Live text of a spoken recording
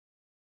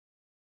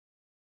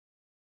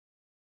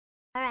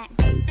Alright.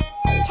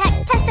 Check.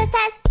 Test, test,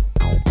 test.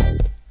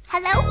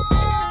 Hello?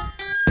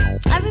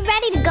 Are we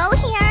ready to go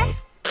here?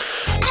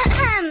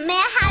 May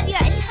I have your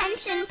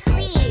attention,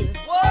 please?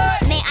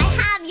 What? May I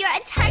have your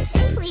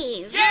attention,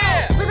 please?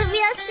 Yeah! Will the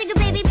real sugar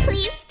baby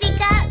please speak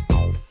up?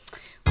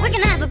 We're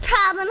gonna have a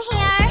problem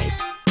here.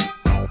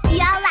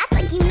 Y'all act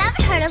like you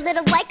never heard a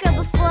little white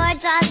girl before.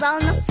 Jaws all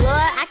on the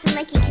floor, acting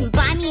like you can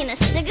buy me in a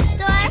sugar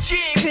store.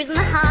 Cha-ching! Cruising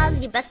the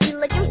halls, you best be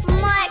looking for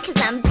more, cause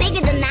I'm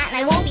bigger than that and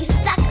I won't be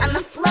stuck on the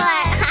floor.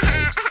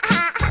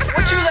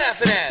 What you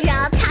laughing at? You're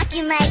all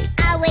talking like,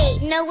 oh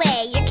wait, no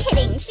way, you're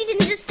kidding. She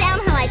didn't just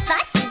sound how I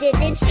thought she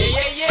did she?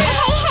 Yeah.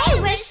 Hey,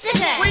 where's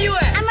Sugar? Where you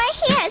at? I'm right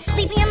here,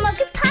 sleeping in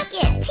Mocha's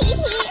pocket.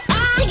 Tee-hee.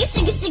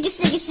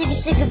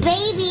 Sugar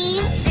baby.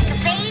 Sugar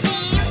baby.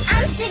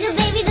 I'm Sugar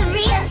baby, the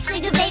real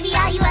Sugar baby.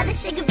 All you other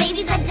sugar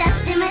babies are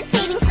just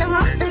imitating. So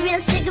won't the real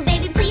Sugar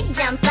baby please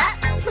jump up?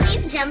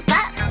 Please jump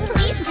up,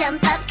 please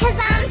jump up. Cause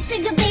I'm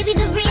Sugar baby,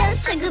 the real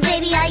Sugar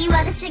baby. All you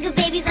other sugar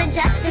babies are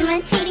just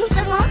imitating.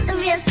 So won't the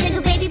real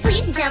Sugar baby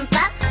please jump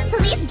up?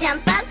 Please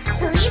jump up,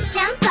 please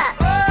jump up.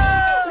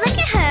 Look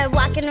at her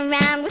walking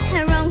around with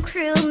her own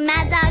crew.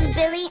 Mad Dog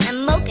Billy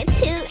and Mocha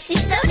too.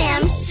 She's so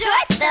damn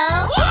short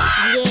though.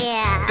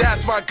 Yeah.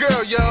 That's my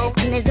girl, yo.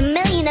 And there's a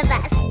million of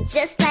us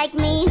just like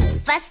me, who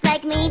fuss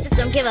like me, just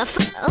don't give a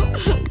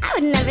oh, I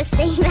would never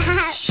say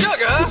that.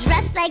 Sugar!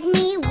 Dress like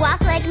me,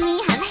 walk like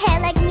me, have hair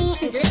like me,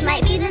 and just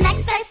might be the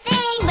next best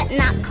thing, but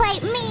not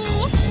quite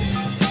me.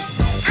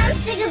 I'm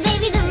Sugar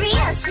baby, the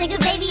real Sugar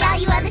baby. All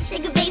you other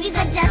sugar babies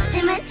are just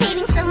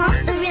imitating. So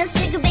won't the real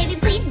Sugar baby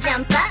please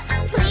jump up?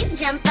 Please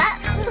jump up,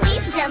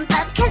 please jump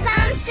up. Cause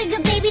I'm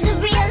Sugar baby, the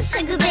real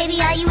Sugar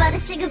baby. All you other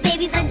sugar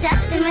babies are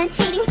just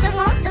imitating. So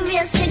won't the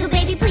real Sugar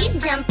baby please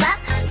jump up?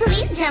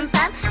 Please jump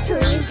up,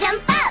 please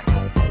jump up.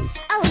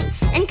 Oh,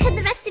 and could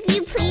the rest of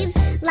you please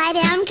lie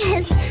down?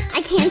 Cause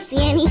I can't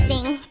see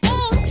anything.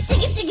 Thanks.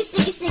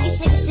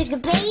 Sugar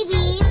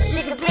baby.